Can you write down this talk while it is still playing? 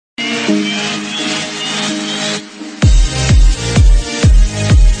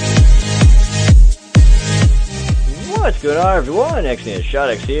What's going on, everyone?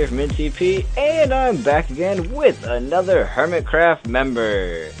 Shotx here from NCP, and I'm back again with another Hermitcraft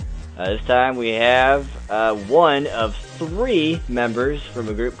member. This time we have one of 3 members from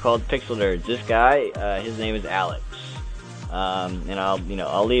a group called Pixel Nerds. This guy, his name is Alex, and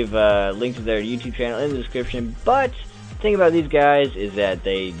I'll leave a link to their YouTube channel in the description. But the thing about these guys is that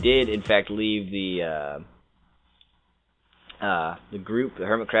they did, in fact, leave the group, the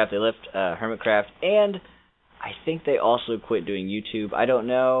Hermitcraft. They left Hermitcraft, and I think they also quit doing YouTube. I don't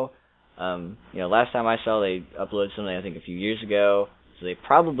know. Last time I saw they uploaded something, I think a few years ago. So they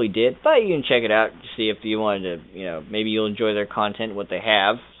probably did, but you can check it out to see if you wanted to, maybe you'll enjoy their content, what they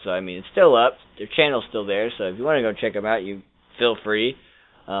have. So, I mean, it's still up. Their channel's still there, so if you want to go check them out, you feel free.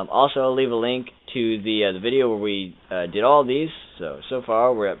 Also, I'll leave a link to the video where we did all these. So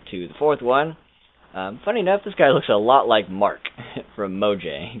far, we're up to the 4th one. Funny enough, this guy looks a lot like Mark from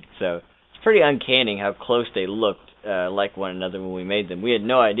Mojang. So, it's pretty uncanny how close they looked like one another when we made them. We had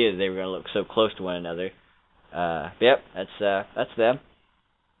no idea that they were going to look so close to one another. Yep, that's them.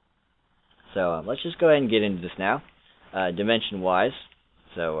 So let's just go ahead and get into this now, dimension-wise.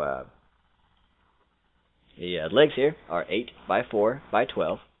 So the legs here are 8 by 4 by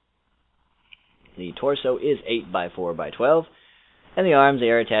 12. The torso is 8 by 4 by 12, and the arms, they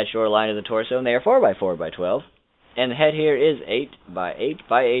are attached or aligned to the torso, and they are 4 by 4 by 12. And the head here is 8 by 8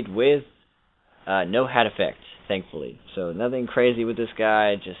 by 8 with no hat effect, thankfully. So nothing crazy with this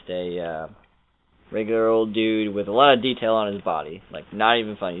guy, just a regular old dude with a lot of detail on his body. Like, not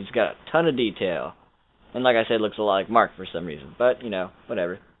even funny. He's got a ton of detail. And like I said, looks a lot like Mark for some reason. But,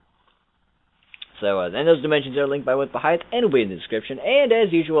 whatever. So, then those dimensions are linked by width, by height, and will be in the description. And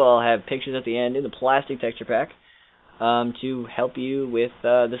as usual, I'll have pictures at the end in the plastic texture pack to help you with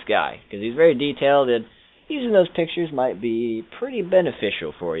this guy. Because he's very detailed, and using those pictures might be pretty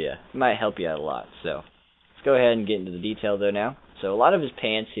beneficial for you. It might help you out a lot. So, let's go ahead and get into the detail, though, now. So a lot of his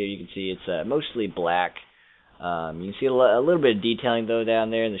pants here, you can see it's mostly black. You can see a little bit of detailing, though, down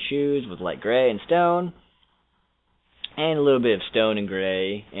there in the shoes with light gray and stone. And a little bit of stone and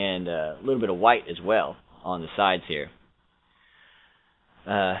gray, and a little bit of white as well on the sides here.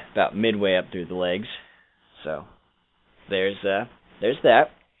 About midway up through the legs. So there's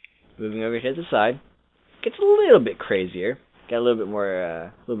that. Moving over here to the side. Gets a little bit crazier. Got a little bit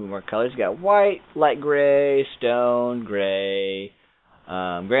more colors. Got white, light gray, stone, gray,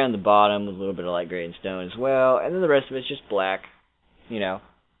 gray on the bottom with a little bit of light gray and stone as well, and then the rest of it's just black. Not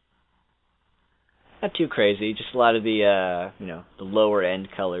too crazy. Just a lot of the the lower end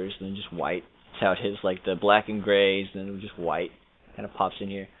colors, and then just white. That's how it is. Like the black and grays, and then just white kind of pops in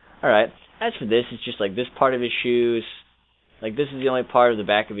here. All right. As for this, it's just like this part of his shoes. Like this is the only part of the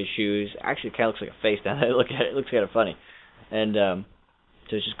back of his shoes. Actually, it kind of looks like a face now that I look at it. It looks kind of funny. And so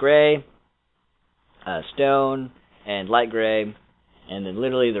it's just gray, stone, and light gray, and then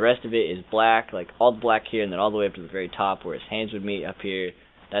literally the rest of it is black, like all the black here, and then all the way up to the very top where his hands would meet up here.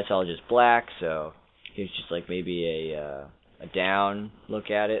 That's all just black. So here's just like maybe a down look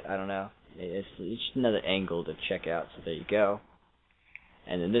at it. I don't know. It's just another angle to check out. So there you go.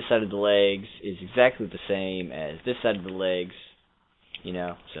 And then this side of the legs is exactly the same as this side of the legs.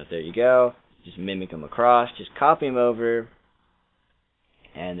 So there you go. Just mimic them across. Just copy them over.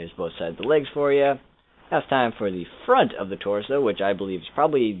 And there's both sides of the legs for you. Now it's time for the front of the torso, which I believe is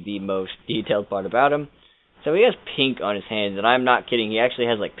probably the most detailed part about him. So he has pink on his hands, and I'm not kidding. He actually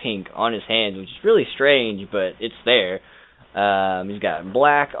has like pink on his hands, which is really strange, but it's there. He's got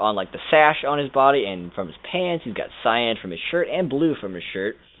black on like the sash on his body, and from his pants, he's got cyan from his shirt and blue from his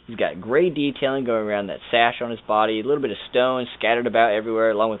shirt. He's got gray detailing going around that sash on his body, a little bit of stone scattered about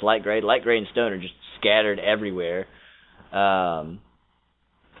everywhere, along with light gray. Light gray and stone are just scattered everywhere.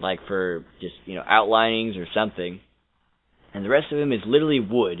 Like for just, outlinings or something. And the rest of him is literally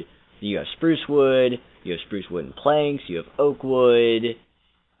wood. You have spruce wood, you have spruce wood and planks, you have oak wood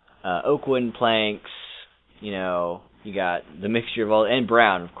and planks, you got the mixture of all, and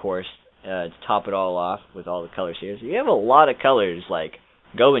brown, of course, to top it all off with all the colors here. So you have a lot of colors, like,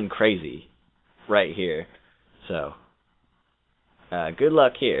 going crazy right here. So, good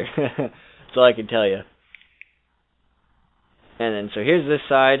luck here. That's all I can tell you. And then, so here's this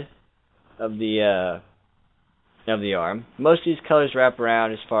side of the arm. Most of these colors wrap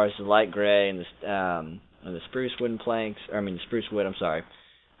around as far as the light gray and the spruce wood and planks. The spruce wood. I'm sorry,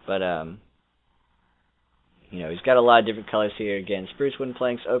 but he's got a lot of different colors here. Again, spruce wood and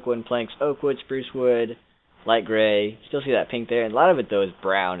planks, oak wood, spruce wood, light gray. Still see that pink there, and a lot of it though is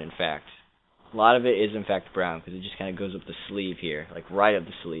brown. In fact, a lot of it is in fact brown because it just kind of goes up the sleeve here, like right up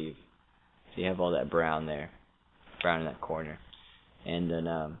the sleeve. So you have all that brown there, brown in that corner. And then,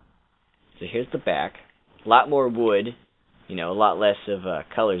 so here's the back. A lot more wood, you know, a lot less of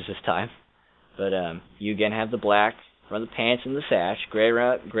colors this time. But you again have the black around the pants and the sash,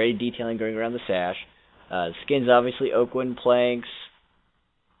 gray detailing going around the sash. The skin's obviously oak wood planks,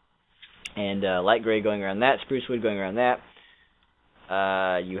 and light gray going around that, spruce wood going around that.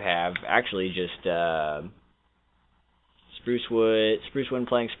 You have actually just spruce wood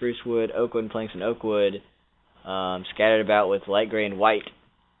planks, spruce wood, oak wood planks, and oak wood scattered about with light gray and white.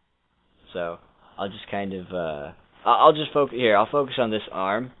 So I'll just kind of I'll just focus here. I'll focus on this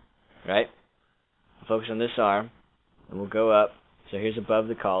arm, right? I'll focus on this arm, and we'll go up. So here's above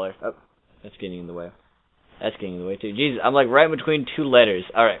the collar. Oh, that's getting in the way. That's getting in the way too. Jesus, I'm like right between two letters.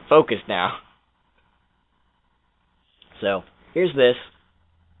 All right, focus now. So here's this.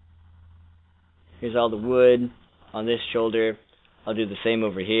 Here's all the wood on this shoulder. I'll do the same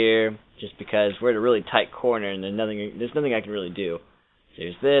over here, just because we're at a really tight corner and there's nothing I can really do. So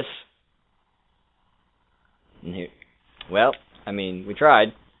here's this. And here. Well, I mean, we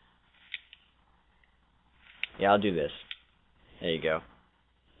tried. Yeah, I'll do this. There you go.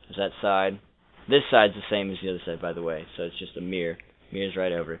 There's that side. This side's the same as the other side, by the way, so it's just a mirror. Mirror's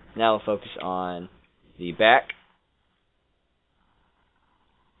right over. Now we'll focus on the back.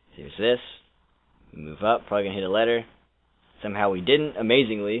 Here's this. Move up, probably gonna hit a letter. Somehow we didn't,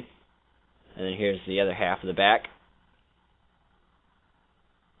 amazingly. And then here's the other half of the back.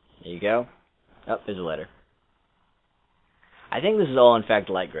 There you go. Oh, there's a letter. I think this is all, in fact,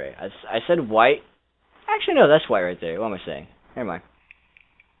 light gray. I said white. Actually, no, that's white right there. What am I saying? Never mind.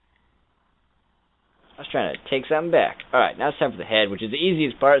 I was trying to take something back. Alright, now it's time for the head, which is the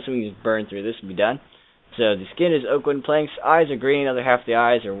easiest part, so we can just burn through this and be done. So the skin is oak wood planks, eyes are green, other half of the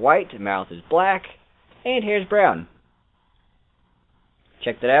eyes are white, mouth is black, and hair's brown.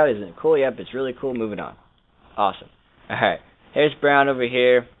 Check that out, isn't it cool? Yep, it's really cool. Moving on. Awesome. Alright, hair's brown over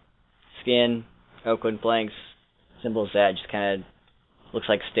here, skin, oak wood planks, simple as that, just kind of looks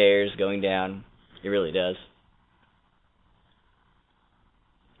like stairs going down. It really does.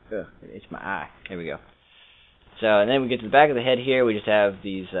 Ugh, it's my eye. There we go. So, and then we get to the back of the head here, we just have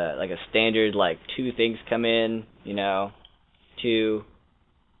these, like a standard, like, two things come in, you know, two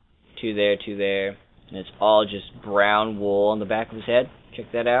there, and it's all just brown wool on the back of his head. Check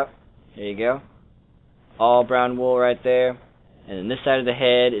that out. There you go. All brown wool right there. And then this side of the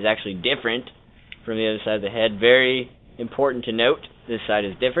head is actually different from the other side of the head. Very important to note, this side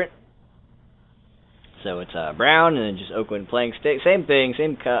is different. So it's brown, and then just oak wood planks. Same thing,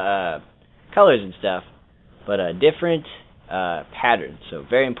 same colors and stuff, but a different pattern. So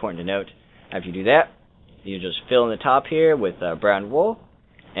very important to note. After you do that, you just fill in the top here with brown wool,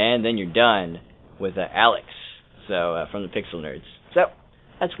 and then you're done with Alex. So from the Pixel Nerds. So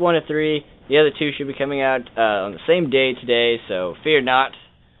that's 1 of 3. The other 2 should be coming out on the same day today. So fear not.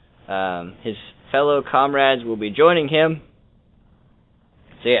 His fellow comrades will be joining him.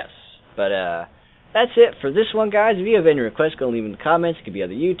 So yes, but that's it for this one, guys. If you have any requests, go leave them in the comments. It could be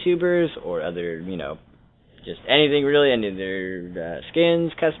other YouTubers or other, you know, just anything really, any of their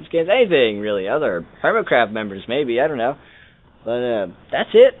skins, custom skins, anything really. Other Hermitcraft members, maybe, I don't know. But that's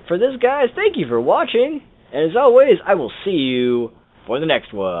it for this, guys. Thank you for watching. And as always, I will see you for the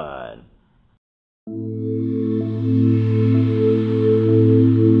next one.